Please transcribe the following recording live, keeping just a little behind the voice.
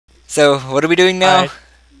So, what are we doing now?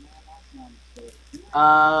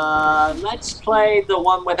 Let's play the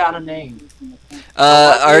one without a name.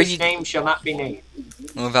 Are His you name shall not be named.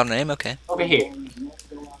 without a name? Okay. Over here.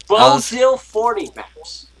 I was. Brazil 40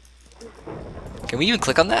 maps. Can we even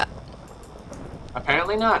click on that?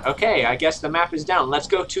 Apparently not. Okay, I guess the map is down. Let's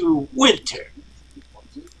go to winter.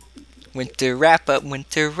 Winter wrap up,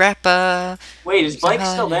 winter wrap up. Wait, is Blake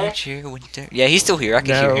still there? Winter. Yeah, he's still here. I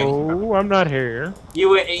can hear him. No, I'm not here. You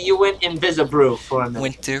went invisible for a minute.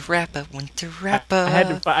 Winter wrap up, winter wrap up. I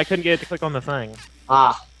had to. I couldn't get it to click on the thing.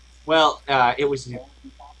 Ah, well, it was.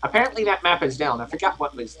 Apparently that map is down. I forgot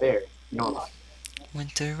what was there. No.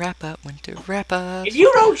 Winter wrap up, winter wrap up. If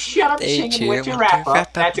you don't shut up They singing cheer, Winter winter Wrap Up, wrap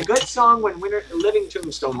up, that's a good song when Living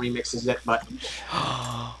Tombstone remixes it, but...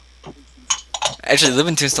 Actually,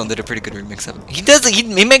 Living Tombstone did a pretty good remix of it. He does. He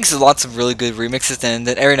makes lots of really good remixes, and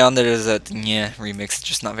then every now and then there's a remix. It's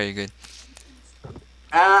just not very good.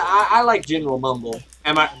 I like General Mumble.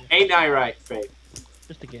 Ain't I right, Faith?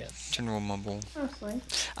 Just a guess. General Mumble. Mostly.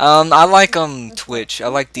 I like Twitch. I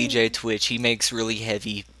like DJ Twitch. He makes really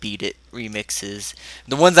heavy Beat It remixes.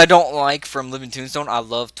 The ones I don't like from Living Tombstone, I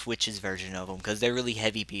love Twitch's version of them because they're really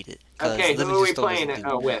heavy Beat It. Okay, who are we playing it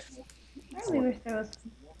with? I really wish there was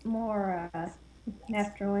more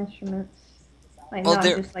natural instruments, like Well, not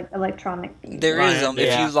there- just like electronic. There is Yeah.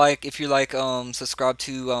 if you like subscribe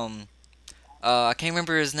to I can't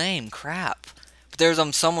remember his name. Crap. But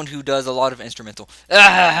there's someone who does a lot of instrumental.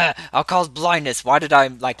 I'll cause blindness. Why did I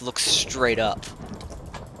like look straight up?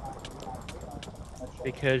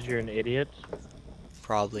 Because you're an idiot.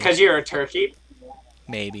 Probably. Because you're a turkey.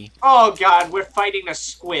 Maybe. Oh god, we're fighting a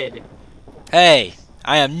squid. Hey,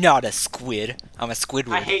 I am not a squid. I'm a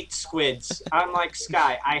Squidward. I hate squids. Unlike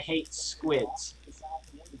Sky, I hate squids.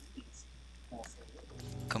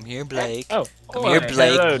 Come here, Blake. Oh, Come here,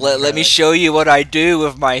 Blake. hello, Let me Jared. show you what I do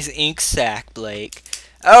with my ink sack, Blake.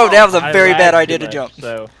 Oh, that was a I very bad lagged idea too to much, jump.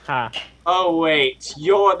 So, ha. Oh wait,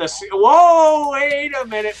 you're the... Whoa, wait a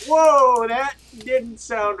minute. Whoa, that didn't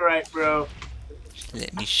sound right, bro.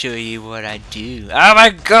 Let me show you what I do. Oh my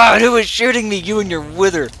god, who is shooting me? You and your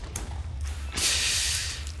wither.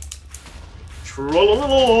 Can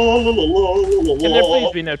there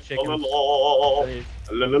please be no chickens? Please.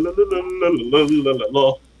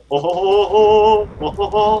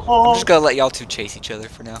 I'm just gonna let y'all two chase each other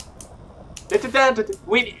for now.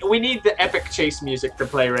 We need the epic chase music to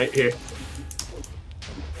play right here.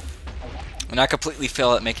 And I completely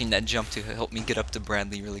fail at making that jump to help me get up to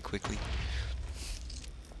Bradley really quickly.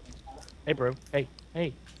 Hey, bro. Hey,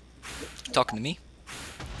 hey. Talking to me?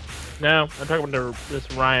 No, I'm talking to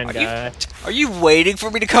this Ryan guy. Are you waiting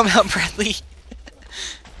for me to come out, Bradley?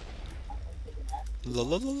 La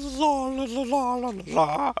la la la la la la la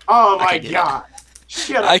la. Oh my Okay, did it. god.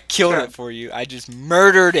 Shut up. I killed sir. it for you. I just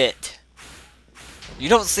murdered it. You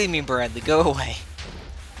don't see me, Bradley. Go away.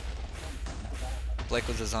 Blake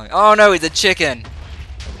was a zombie. Oh no, he's a chicken.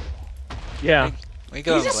 Yeah, Where you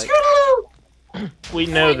going, He's a Blake? Scootaloo! we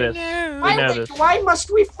know this. We know this. Why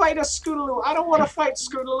must we fight a Scootaloo? I don't want to fight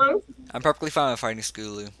Scootaloo. I'm perfectly fine with fighting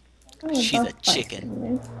Scootaloo. Oh, She's a both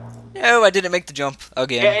chicken. places. No, I didn't make the jump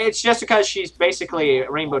again. It's just because she's basically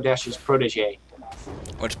Rainbow Dash's protege.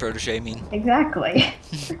 What's protege mean? Exactly.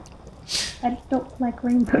 I don't like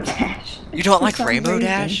Rainbow Dash. You don't For like some Rainbow reason.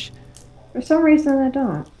 Dash? For some reason, I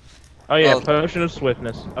don't. Oh yeah, Well- potion of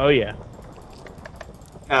swiftness. Oh yeah.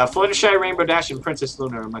 Fluttershy, Rainbow Dash, and Princess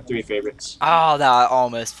Luna are my three favorites. Oh, that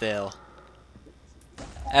almost fell.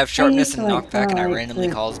 I have sharpness used and to like knockback, and I Twilight, randomly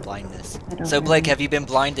but cause blindness. I don't So, Blake, know. have you been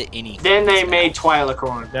blind to any? Then they made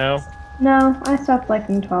Twilacorn. No. No, I stopped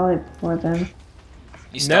liking Twilight before then.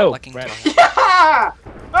 You stopped No, liking Brad. Twilight? Yeah!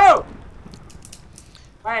 Oh!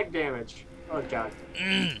 Lag damage. Oh god.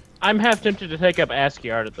 I'm half tempted to take up ASCII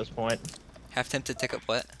art at this point. Half tempted to take up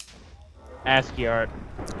what? ASCII art.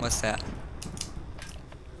 What's that?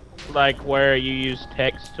 Like where you use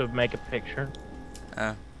text to make a picture.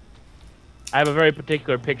 Oh. I have a very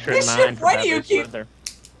particular picture in Mischif, mind for why do you Bradley's keep- brother.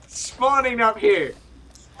 Spawning up here.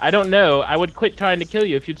 I don't know. I would quit trying to kill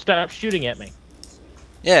you if you'd stop shooting at me.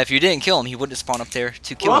 Yeah, if you didn't kill him, he wouldn't spawn up there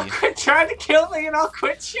to kill Well, you. quit trying to kill me and I'll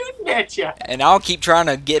quit shooting at you. And I'll keep trying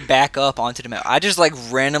to get back up onto the map. I just like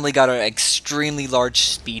randomly got an extremely large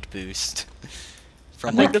speed boost. I From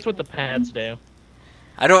think like, that's what the pads do.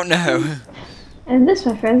 I don't know. And this,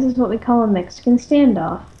 my friends, is what we call a Mexican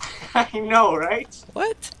standoff. I know, right?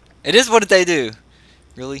 What? It is what they do.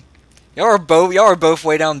 Really? Y'all are both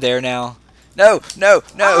way down there now. No, no,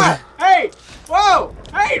 no. Ah, hey! Whoa!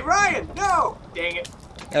 Hey, Ryan! No! Dang it.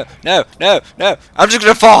 No, no, no, no. I'm just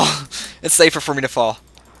gonna fall. It's safer for me to fall.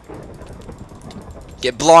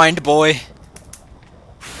 Get blind, boy.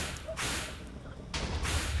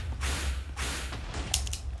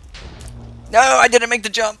 No, I didn't make the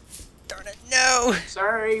jump. Darn it, no.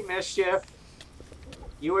 Sorry, Mischief.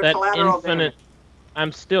 You were That collateral infinite. damage.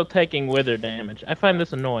 I'm still taking wither damage. I find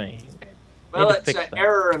this annoying. Well, Need to it's fix an that.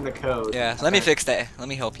 error in the code. Yeah, let me fix that. Let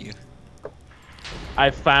me help you. I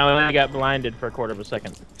finally got blinded for a quarter of a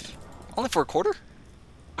second. Only for a quarter?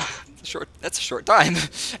 That's a short time.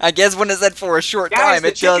 I guess when it said for a short Guys, time, the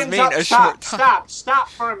it does chicken's mean up. a Stop, short time. stop, stop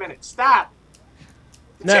for a minute. Stop.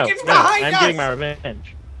 The No, chicken's no, behind I'm us. getting my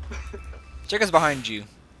revenge. Chicken's behind you.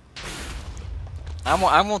 I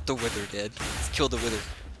want the wither dead. Let's kill the wither.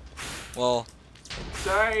 Well,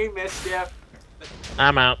 Sorry, Mischief.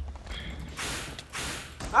 I'm out.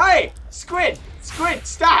 Hey, Squid! Squid,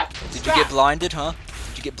 stop! did Stop. you get blinded, huh?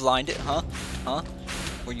 Did you get blinded, huh? Huh?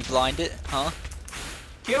 Were you blinded, huh?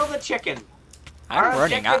 Kill the chicken. I'm Our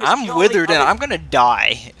running. objective is I'm kill the withered and other- I'm gonna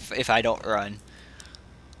die if I don't run.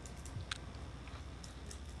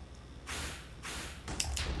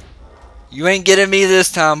 You ain't getting me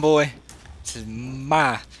this time, boy. This is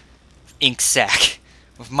my ink sack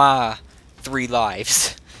with my 3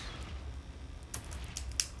 lives.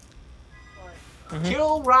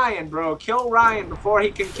 Kill Ryan, bro. Kill Ryan before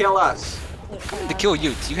he can kill us. I'm to kill you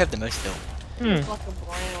because you have the most health. Hmm. Fucking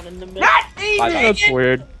brown in the middle. Not me, Bye-bye. That's Megan!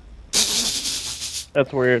 weird.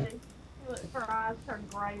 That's weird. Her eyes turned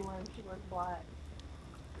gray when she was black.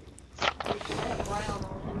 She had brown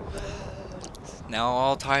on it. Now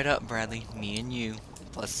all tied up, Bradley. Me and you.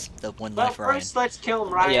 Plus the one Well, life Ryan. first let's kill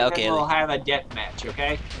Ryan, Yeah, okay, then we'll like- have a death match,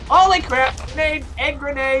 okay? Holy crap! Grenade! Egg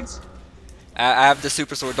grenades! I have the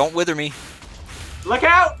super sword. Don't wither me. Look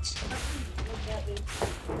out!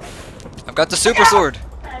 I've got the super sword.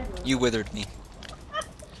 You withered me.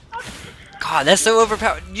 God, that's so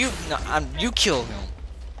overpowered. You, no, you kill him.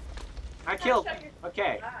 I killed.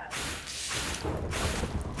 Okay.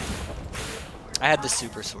 I had the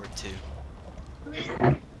super sword too.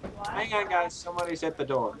 Hang on, guys. Somebody's at the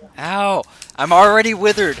door. Ow! I'm already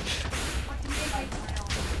withered.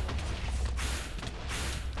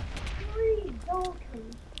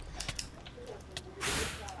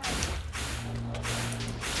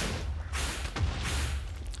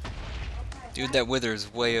 Dude, that wither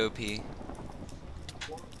is way OP.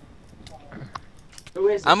 Who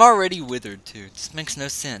is it? I'm already withered too. This makes no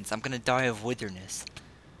sense. I'm gonna die of witherness.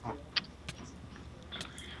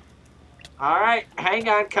 Alright, hang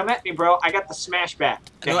on. Come at me, bro. I got the smash back.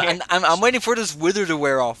 No, I'm waiting for this wither to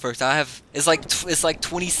wear off first. It's like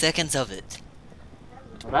 20 seconds of it.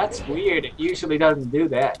 That's weird. It usually doesn't do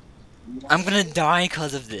that. I'm gonna die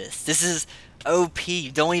because of this. This is OP.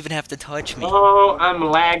 You don't even have to touch me. Oh, I'm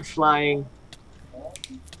lag flying.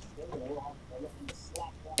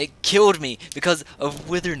 It killed me because of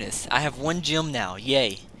witherness. I have 1 gem now.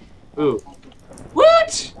 Yay. Ooh.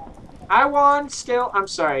 What? I won still. I'm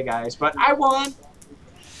sorry, guys, but I won.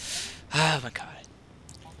 Oh my god.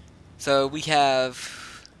 So we have.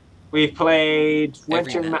 We've played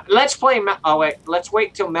Every Winter. map. Let's play. Oh wait. Let's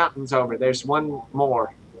wait till Mountain's over. There's one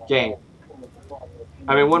more game.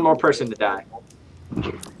 I mean, one more person to die.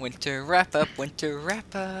 Winter wrap up, winter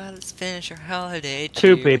wrap up. Let's finish our holiday.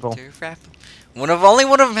 2 cheer, people. Winter wrap up. Only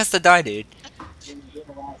one of them has to die, dude.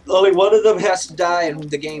 Only one of them has to die, and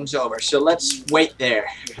the game's over. So let's wait there.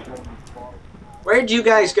 Where'd you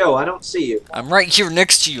guys go? I don't see you. I'm right here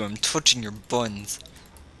next to you. I'm touching your buns.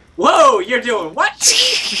 Whoa! You're doing what?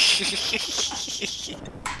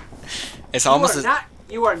 It's almost as.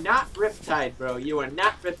 You are not Riptide, bro. You are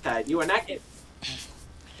not Riptide. You are not.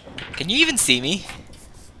 Can you even see me?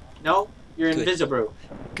 No, you're Good. invisible.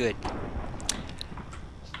 Good.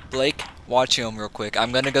 Blake, watch him real quick.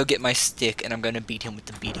 I'm gonna go get my stick and I'm gonna beat him with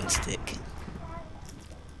the beating stick.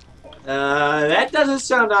 That doesn't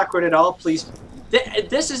sound awkward at all. Please.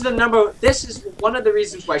 This is the number. This is one of the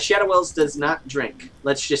reasons why shadowails does not drink.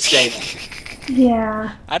 Let's just say that.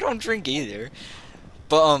 Yeah. I don't drink either.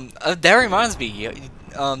 But that reminds me.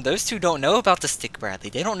 Those two don't know about the stick, Bradley.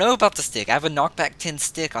 They don't know about the stick. I have a knockback 10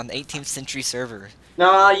 stick on the 18th century server.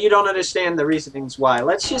 No, you don't understand the reasonings why.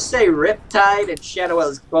 Let's just say Riptide and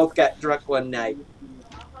Shadowails both got drunk one night.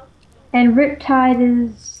 And Riptide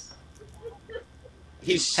is.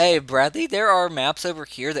 He's Hey, Bradley, there are maps over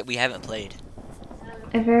here that we haven't played.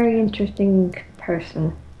 a very interesting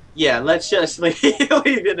person. yeah. Let's just leave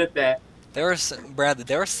it at that. Bradley,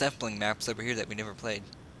 there are sampling maps over here that we never played.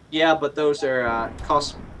 Yeah, but those are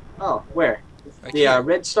cost. Oh, where? Right The here.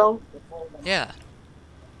 redstone. Yeah.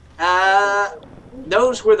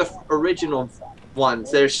 Those were the original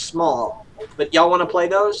ones. They're small. But y'all want to play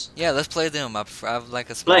those? Yeah, let's play them. I like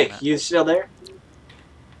a small Blake, map. you still there?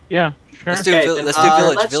 Yeah, sure. Let's do, Okay, then, let's do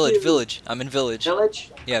let's village. do- I'm in village.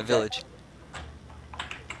 Village? Yeah, Okay. village.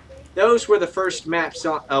 Those were the first maps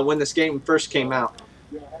when this game first came out.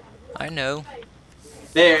 I know.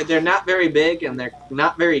 They're not very big and they're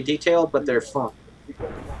not very detailed, but they're fun.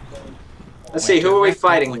 Let's see, who are we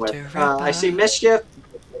fighting with? I see Mischief,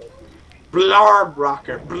 Blarb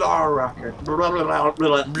Rocker, Blar Rocker, Blar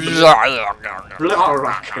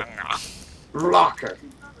Rocker, Rocker.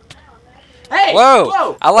 Hey! Whoa!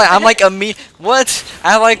 Whoa! I'm like a me. What?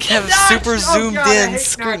 I like have super zoomed God, I in hate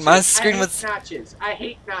screen. notches. My screen I hate was. notches. I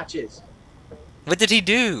hate notches. What did he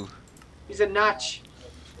do? He's a notch.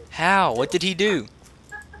 How? What did he do?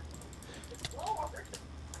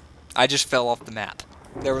 I just fell off the map.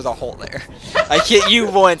 There was a hole there. I hit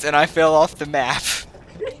you once and I fell off the map.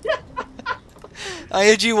 I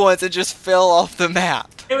hit you once and just fell off the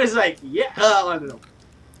map. It was like, yeah. I don't know.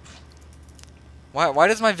 Why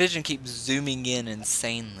does my vision keep zooming in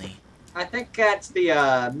insanely? I think that's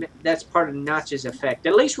that's part of Notch's effect.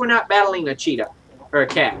 At least we're not battling a cheetah or a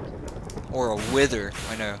cat. Or a wither.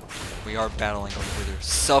 I know. We are battling a wither.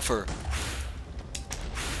 Suffer.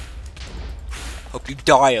 Hope you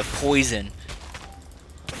die of poison.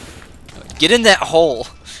 Get in that hole.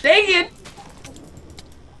 Dang it!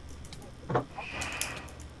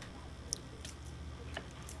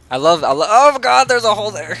 Oh god, there's a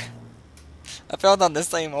hole there. I fell down the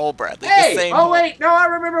same hole, Bradley. Hey! The same Oh hole. wait, no, I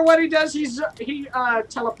remember what he does. He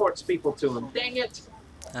teleports people to him. Dang it!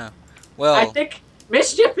 Well, I think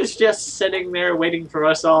Mischief is just sitting there waiting for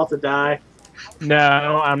us all to die.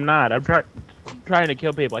 No, I'm not. I'm trying to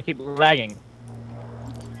kill people. I keep lagging.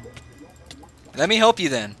 let me help you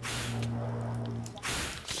then.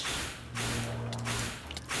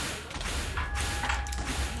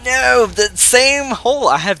 No, the same hole.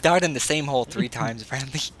 I have died in the same hole 3 times,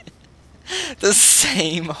 Bradley. The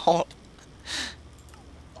same hole.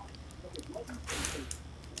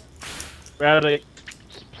 Bradley,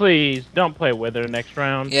 please don't play Wither next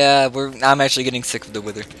round. Yeah, I'm actually getting sick of the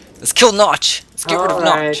wither. Let's kill Notch. Let's get rid of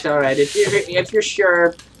Notch. All right. If you're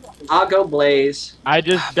sure, I'll go Blaze. I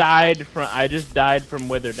just died from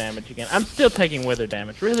Wither damage again. I'm still taking Wither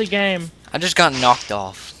damage. Really, game? I just got knocked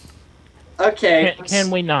off. Okay. Can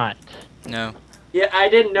we not? No. Yeah, I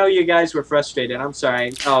didn't know you guys were frustrated. I'm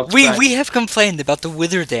sorry. Oh, We have complained about the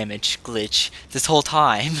wither damage glitch this whole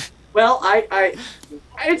time. Well,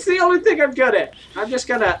 it's the only thing I'm good at. I'm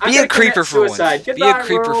gonna Be a creeper for once. suicide. Be Goodbye, a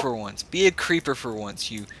creeper world. for once. Be a creeper for once,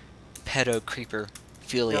 you pedo creeper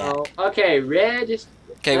philiac. No. Okay, red.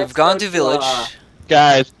 Okay, Let's we've gone go to to, village.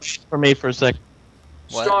 Guys, for me for a sec.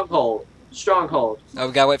 What? Stronghold. Stronghold. Oh,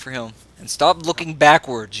 we gotta wait for him. And stop looking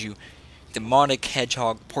backwards, you demonic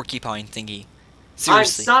hedgehog porcupine thingy.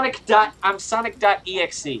 Seriously. I'm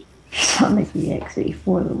Sonic.exe. Sonic EXE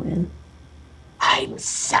for the win. I'm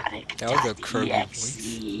Sonic. That was a Kirby voice.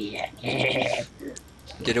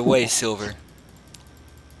 Get away, Silver.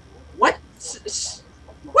 What?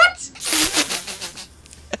 What?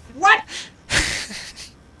 What?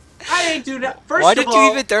 I ain't do that. First Why of did you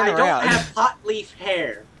all, even turn I around? don't have hot leaf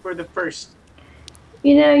hair for the first.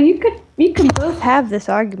 You know, you can both have this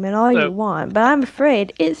argument all So- you want, but I'm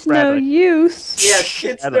afraid it's no Bradley. use. Yes,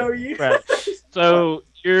 it's Bradley, no use. Bradley. So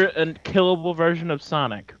you're a killable version of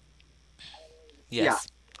Sonic. Yes.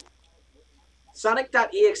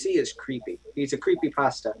 Sonic.exe is creepy. He's a creepy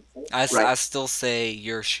pasta. I Right. still say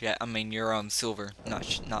you're you're Silver,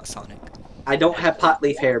 not Sonic. I don't have pot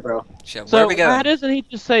leaf hair, bro. Shit, where So are we going? why doesn't he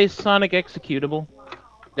just say Sonic executable?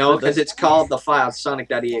 No, because it's called the file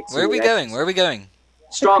Sonic.exe. Where are we going? Where are we going?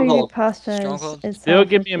 Stronghold. Creepypasta Stronghold? Still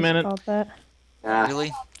give me a minute. Called that. Ah,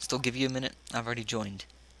 Really? Still give you a minute? I've already joined.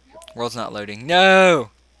 World's not loading. No!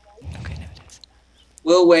 Okay, no it is.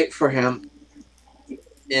 we'll wait for him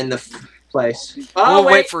in the place. We'll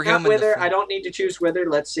wait for him not in the Wither. front. I don't need to choose Wither.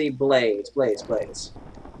 Let's see, Blaze.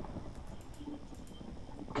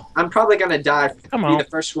 I'm probably gonna die. Come Be on. the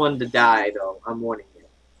first one to die, though. I'm warning you.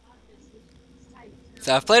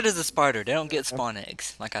 So I've played as a spider. They don't get spawn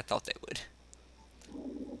eggs like I thought they would.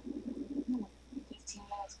 15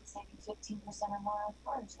 minutes with saving 15% or more on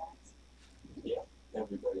car insurance.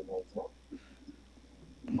 Everybody knows that.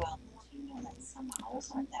 Well, you know that some owls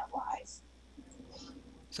aren't that wise.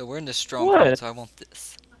 So we're in the stronghold, What? so I want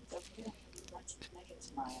this. Let's make it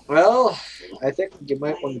tomorrow. Well, I think you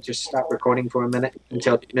might want to just stop recording for a minute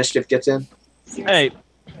until Mischief gets in. Hey,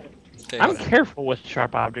 Okay, I'm hold on. careful with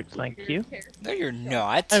sharp objects, thank you. No, you're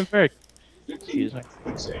not. I'm very. Excuse me.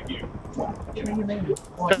 Saying you. Stop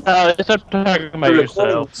talking about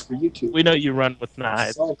yourself. For YouTube. We know you run with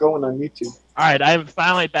knives. It's all going on YouTube. Alright, I'm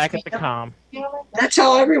finally back at the comm. That's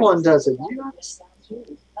how everyone does it.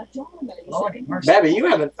 Babby, you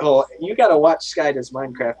haven't. Oh, you gotta watch Sky does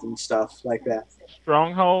Minecraft and stuff like that.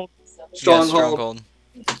 Stronghold. Yeah, Stronghold. stronghold.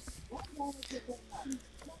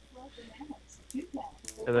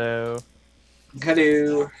 Hello.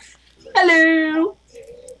 Hello. Hello.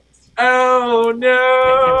 Oh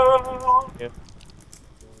no. Yeah.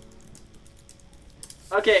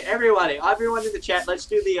 Okay, everybody, everyone in the chat, let's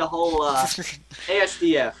do the whole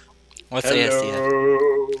ASDF. What's ASDF?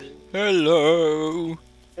 Hello. Hello.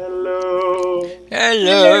 Hello.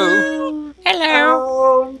 Hello. Hello.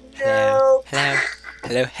 Oh Hello.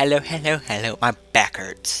 no. Hello. My back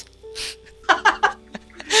hurts.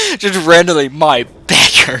 Just randomly, my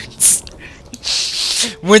back hurts.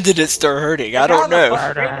 When did it start hurting? I don't know.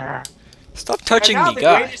 Stop And touching now me, the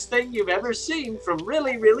guy. greatest thing you've ever seen from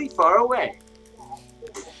really, really far away.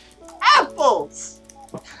 Apples!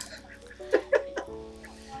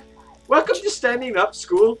 Welcome to Standing Up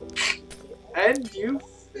School. And you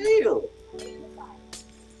fail.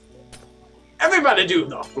 Everybody do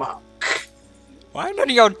the flop. Why are none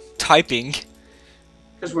of y'all typing?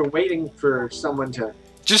 Because we're waiting for someone to...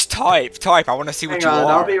 Just type. I want to see what Hang you on,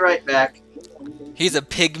 are. I'll be right back. He's a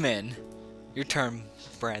pigman. Your turn,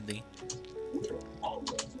 Bradley.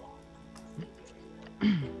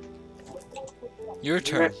 Your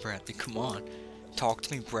turn, Bradley. Come on. Talk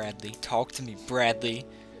to me, Bradley. Talk to me, Bradley.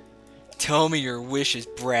 Tell me your wishes,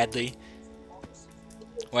 Bradley.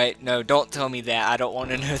 Wait, no, don't tell me that. I don't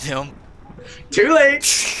want to know them. Too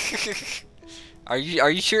late! Are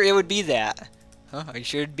you sure it would be that? Huh? Are you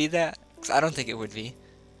sure it'd be that? 'Cause I don't think it would be.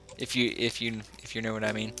 If you know what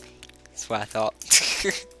I mean. That's what I thought.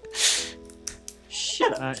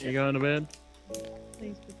 Shut up. Alright, you going to bed?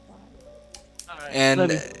 Please be quiet.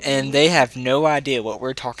 Alright, and they have no idea what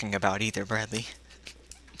we're talking about either, Bradley.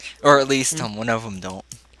 Or at least one of them don't.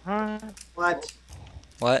 What? What?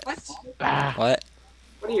 What? What?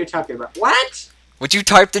 What are you talking about? What? What you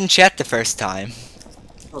typed in chat the first time.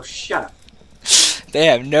 Oh, shut up. They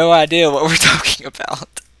have no idea what we're talking about.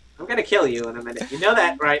 I'm gonna kill you in a minute. You know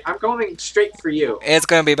that, right? I'm going straight for you. It's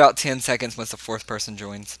gonna be about 10 seconds once the fourth person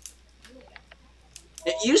joins.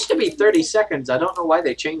 It used to be 30 seconds. I don't know why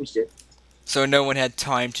they changed it. So no one had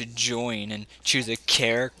time to join and choose a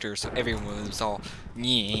character, so everyone was all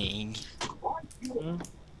ying.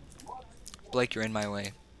 Blake, you're in my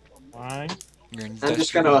way. Why? Your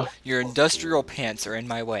industrial pants are in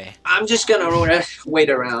my way. I'm just gonna wait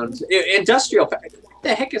around. Industrial pants. What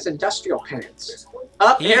the heck is industrial pants?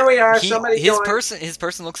 Up here we are. Somebody his joined.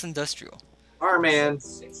 person looks industrial. R-Man.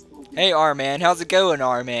 Hey R-Man, how's it going,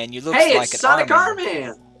 R-Man? You look Hey, like it's an Sonic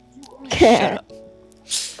R-Man. R-Man. Shut up.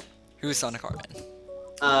 Who's Sonic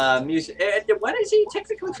R-Man? Music. What is he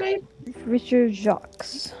technically named? Richard Jacques.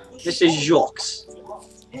 This is Jacques.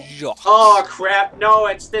 Jacques. Oh crap! No,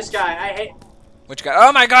 it's this guy. I hate. Which guy?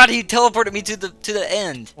 Oh my God! He teleported me to the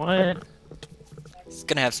end. What? He's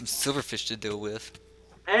gonna have some silverfish to deal with.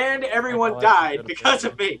 And everyone Oh, I died should've because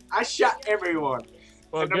been. of me. I shot everyone.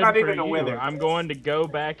 Well, And I'm good not for even a you. wither. I'm going to go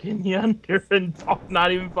back in yonder and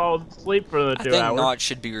not even fall asleep for the I 2 think hours. Notch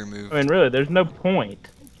should be removed. I mean, really, there's no point.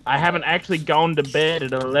 I haven't actually gone to bed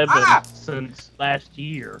at 11 since last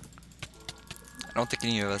year. I don't think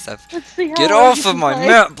any of us have. Let's see how Get long off you of can my play.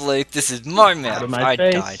 map, Blake. This is my map. Out of my I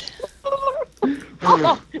face. died.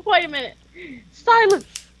 Oh, wait a minute. Silence.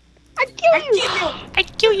 I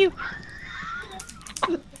kill you.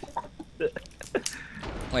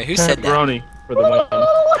 Wait, who said that? Pepperoni for the win.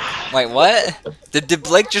 Wait, what? Did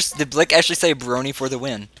Blake actually say brony for the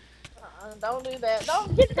win? Don't do that.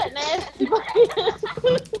 Don't get that nasty.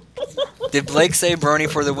 Did Blake say brony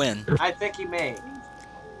for the win? I think he may.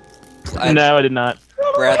 No, I did not.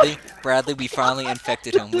 Bradley, we finally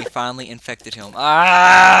infected him.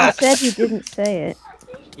 Ah! He said he didn't say it.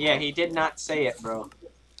 Yeah, he did not say it, bro.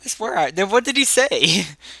 That's where then what did he say?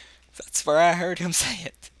 That's where I heard him say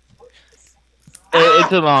it.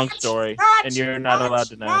 It's a long story, and you're not allowed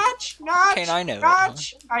to know. Notch. Can't I know it,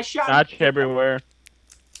 Notch. I shot. Notch everywhere.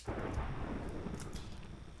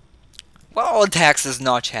 What all attacks does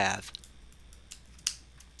Notch have?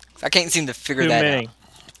 I can't seem to figure Too that many. out.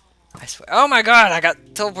 I swear. Oh my God! I got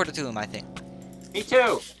teleported to him. I think. Me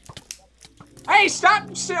too. Hey,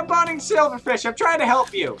 stop spawning silverfish. I'm trying to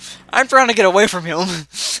help you. I'm trying to get away from him.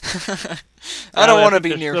 I don't want to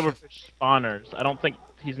be near. Silverfish spawners. I don't think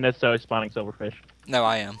he's necessarily spawning silverfish. No,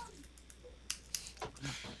 I am.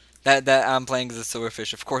 That I'm playing as a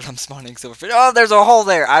silverfish. Of course, I'm spawning silverfish. Oh, there's a hole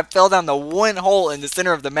there. I fell down the one hole in the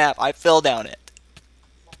center of the map. I fell down it.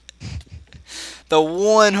 The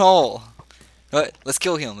one hole. Let's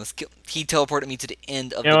kill him. He teleported me to the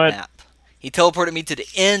end of the map. He teleported me to the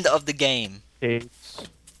end of the game. Okay.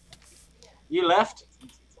 You left?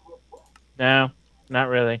 No, not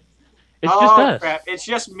really. It's just us. Crap. It's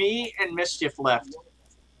just me and Mischief left.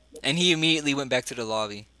 And he immediately went back to the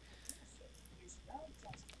lobby. I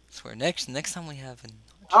swear, next time we have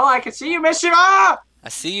Oh, I can see you, Mischif. Ah! I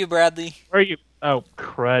see you, Bradley. Where are you? Oh,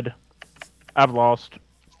 crud. I've lost.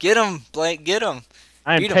 Get him, Blake. Get him.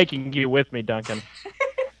 I am Beat him. taking you with me, Duncan.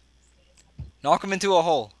 Knock him into a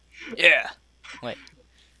hole. Yeah.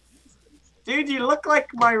 Dude, you look like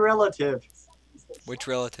my relative. Which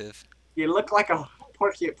relative? You look like a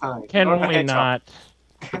porcupine. Can Or a we hedgehog. not?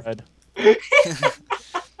 Crud.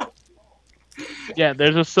 Yeah,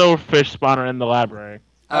 there's a silverfish spawner in the library.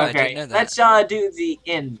 Oh, I didn't Okay, know that. let's do the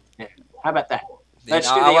end. How about that? Let's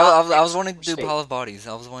do the I was wanting to do state. pile of bodies.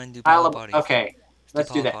 I was wanting to do Pile pile of of- bodies. Okay, let's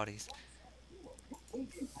do pile of that. bodies.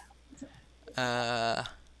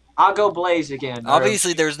 I'll go Blaze again.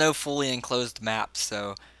 Obviously, there's no fully enclosed map,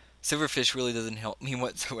 so Silverfish really doesn't help me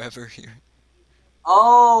whatsoever here.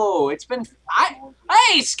 Oh, it's been.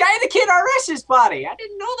 Hey, Sky the Kid RS's body. I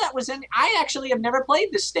didn't know that was in. I actually have never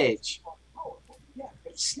played this stage.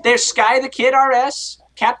 There's Sky the Kid RS,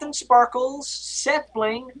 Captain Sparkles, Seth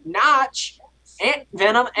Bling, Notch, Ant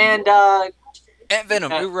Venom, and Ant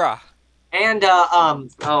Venom, hoorah!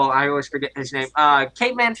 oh, I always forget his name.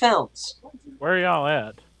 Caveman Films. Where are y'all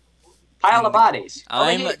at? Pile of bodies. Over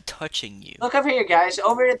I'm here. touching you. Look over here, guys.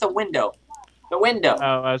 Over at the window. The window.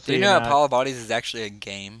 Oh, I see. Do you know Pile of Bodies is actually a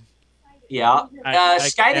game? Yeah. I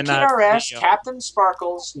Sky the Kid cannot RS, see you. Captain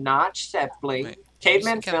Sparkles, Notch, Seth Bling, Wait,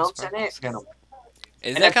 Caveman Captain Films, Sparkles? and Ant Venom.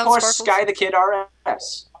 Is And that of Captain course, Sparkles? Sky the Kid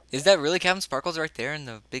RS. Is that really Captain Sparkles right there in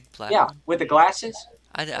the big black Yeah, one? with the glasses.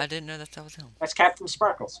 I didn't know that was him. That's Captain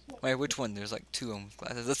Sparkles. Wait, which one? There's like two of them with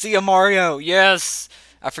glasses. Let's see a Mario. Yes!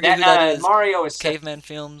 I forget who that is. Mario is Seth. Caveman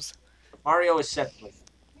Films. Mario is Seth Bling.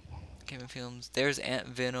 Caveman Films. There's Ant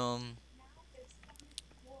Venom.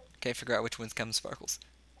 Can't figure out which one's Captain Sparkles.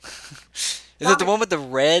 Is it the one with the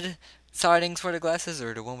red sidings for the glasses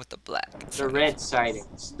or the one with the black? The red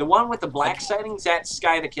sightings. The one with the black sightings, that's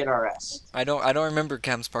Sky the Kid RS. I don't remember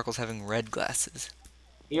Captain Sparkles having red glasses.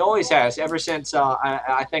 He always has, ever since,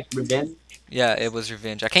 I think, Revenge. Yeah, it was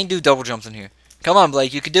Revenge. I can't do double jumps in here. Come on,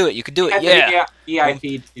 Blake. You can do it. You can do it. Yeah.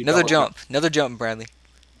 EIP. Another jump. Another jump, Bradley.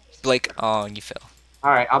 Blake, oh, you fell.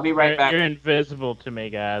 Alright, I'll be right back. You're invisible to me,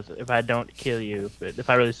 guys. If I don't kill you, but if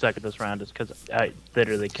I really suck at this round, it's because I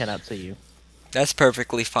literally cannot see you. That's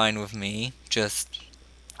perfectly fine with me. Just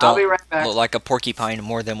I'll be don't right back. look like a porcupine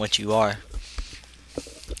more than what you are.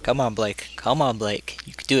 Come on, Blake. Come on, Blake.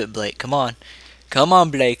 You can do it, Blake. Come on. Come on,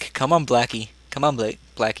 Blake. Come on, Blackie. Come on, Blake.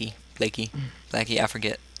 Blackie. Blakey. Blackie, I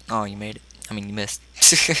forget. Oh, you made it. I mean, you missed.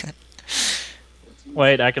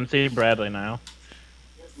 Wait, I can see Bradley now.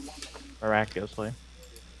 Miraculously.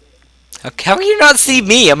 How can you not see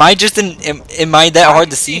me? Am I just am I that hard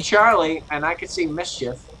to I see? can see Charlie, and I can see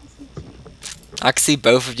Mischif. I can see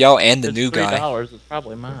both of y'all and the It's new guy. $3. It's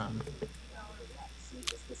probably mine.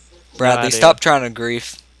 Bradley, No idea. stop trying to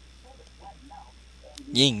grief.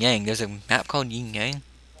 Yin Yang. There's a map called Yin Yang.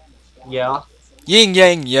 Yeah. Yin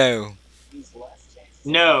Yang Yo.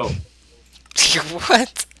 No.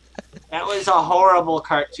 What? That was a horrible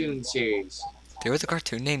cartoon series. There was a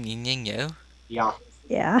cartoon named Yin Yang Yo. Yeah.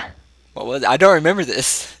 Yeah. What was it? I don't remember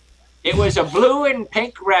this. It was a blue and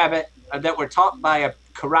pink rabbit that were taught by a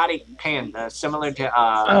karate panda, similar to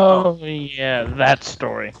Oh, yeah, that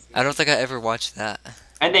story. I don't think I ever watched that.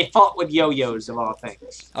 and they fought with yo-yos of all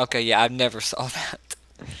things. Okay, yeah, I've never saw that.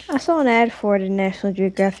 I saw an ad for it in National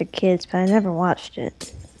Geographic Kids, but I never watched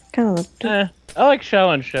it. Kind of looked. I like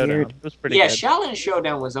Shaolin Showdown. Weird. It was pretty Yeah, good. Shaolin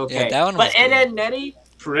Showdown was okay. Yeah, that one but was Ed, good. Ed and Eddie,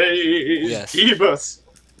 praise Yes. Divas.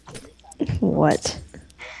 What?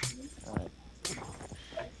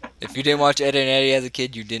 If you didn't watch Ed and Eddie as a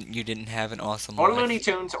kid, you didn't have an awesome Or life. Looney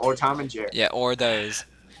Tunes or Tom and Jerry. Yeah, or those.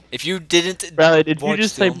 If you didn't Bradley, did you watch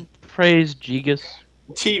just them, say praise Gigas?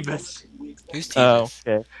 Divas. who's Oh,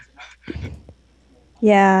 Tivas? okay.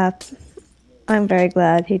 Yeah, I'm very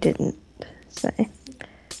glad he didn't say.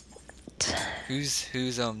 Who's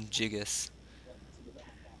Jigus?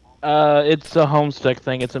 It's a Homestuck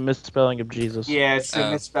thing. It's a misspelling of Jesus. Yeah, it's a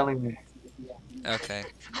Oh. misspelling. Okay.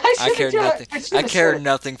 I I care should've nothing. done- I should've care said it.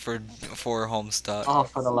 nothing for Homestuck. Oh,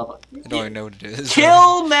 for the love of I don't even know what it is.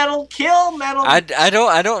 Kill metal, kill metal. I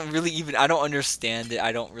don't really even I don't understand it.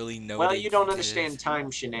 I don't really know. Well, what you don't it understand is. time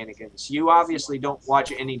shenanigans. You obviously don't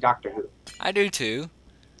watch any Doctor Who. I do too.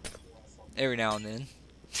 Every now and then.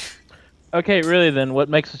 Okay, really then, what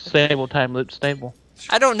makes a stable time loop stable?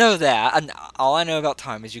 I don't know that. All I know about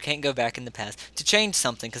time is you can't go back in the past to change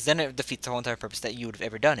something, because then it defeats the whole entire purpose that you would have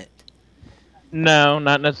ever done it. No,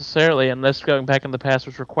 not necessarily, unless going back in the past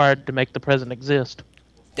was required to make the present exist.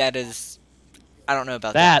 That is, I don't know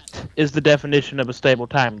about that. That is the definition of a stable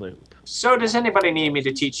time loop. So, does anybody need me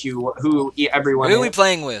to teach you who everyone Who are we is?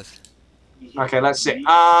 playing with? Okay, let's see.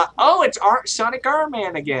 Oh, it's Sonic Arm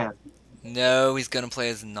Man again. No, he's gonna play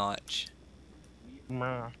as Notch.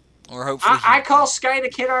 Meh. Or hopefully I call Sky the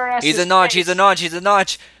Kid our asses. He's a Notch, he's a Notch, he's a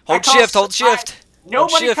Notch. I Hold call shift, hold S- shift. Hold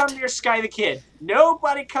Nobody shift. come near Sky the Kid.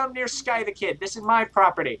 Nobody come near Sky the Kid. This is my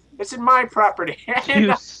property. This is my property.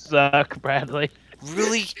 You suck, Bradley.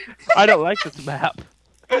 Really? I don't like this map.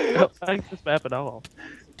 I don't like this map at all.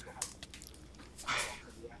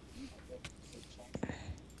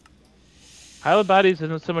 Pile of bodies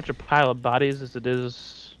isn't so much a pile of bodies as it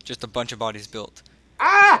is. Just a bunch of bodies built.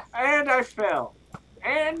 Ah! And I fell.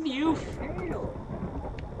 And you failed.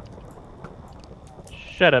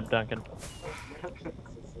 Shut up, Duncan.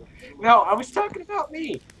 No, I was talking about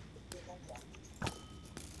me.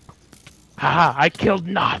 Haha, I killed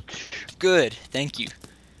Notch. Good, thank you.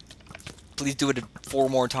 Please do it 4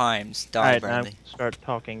 more times. Die, Alright, now Bradley. start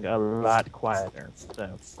talking a lot quieter.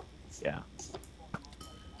 So, yeah.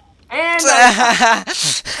 And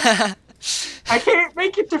I can't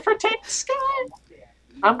make it to protect Sky.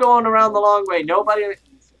 I'm going around the long way. Nobody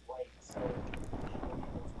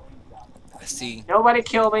See,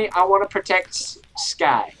 kill me. I want to protect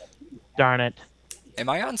Sky. Darn it. am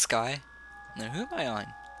I on Sky? No, who am I on?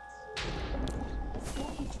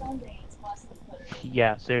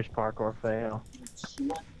 Yeah, serious parkour fail.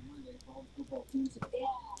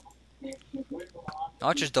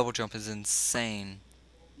 Notch's double jump is insane.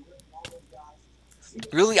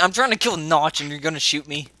 Really? I'm trying to kill Notch and you're gonna shoot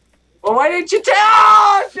me? Well, why didn't you tell?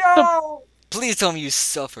 Oh, no! Please tell me you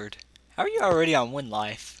suffered. How are you already on 1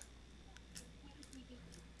 life?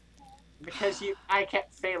 Because I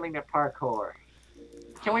kept failing at parkour.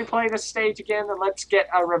 Can we play this stage again and let's get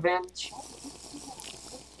a revenge?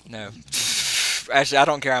 No. Actually, I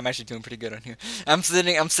don't care. I'm actually doing pretty good on here. I'm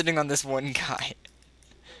sitting on this one guy.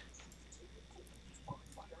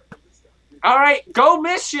 All right, go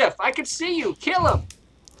Mischief. I can see you. Kill him.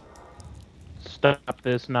 Stop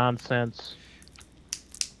this nonsense.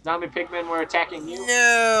 Zombie pigmen were attacking you.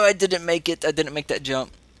 No, I didn't make it. I didn't make that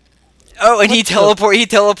jump. Oh, and he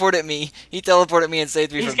teleported me. He teleported me and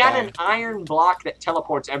saved me He's from got dying. an iron block that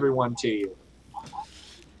teleports everyone to you.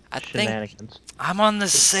 I think Shenanigans. I'm on the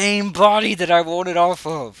same body that I wanted off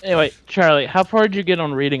of. Anyway, Charlie, how far did you get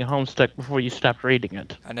on reading Homestuck before you stopped reading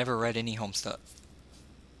it? I never read any Homestuck.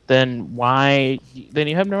 Then why? Then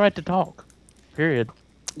you have no right to talk. Period.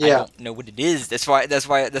 I don't know what it is. That's why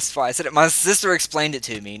I said it. My sister explained it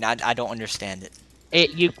to me, and I don't understand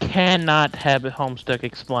it. You cannot have Homestuck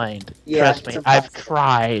explained. Yeah, Trust me, it's I've impossible.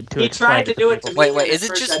 tried to He explain tried to do it people. to me. Wait, at is it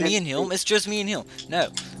first just I me and didn't- him? It's just me and him. No.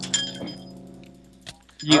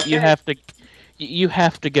 You Okay. have to. You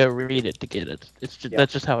have to go read it to get it. It's just, Yeah.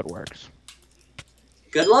 That's just how it works.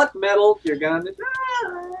 Good luck, Metal. You're gonna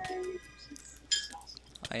die.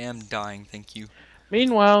 I am dying, thank you.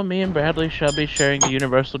 Meanwhile, me and Bradley shall be sharing the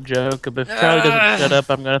universal joke of if Charlie doesn't shut up,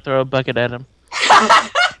 I'm gonna throw a bucket at him.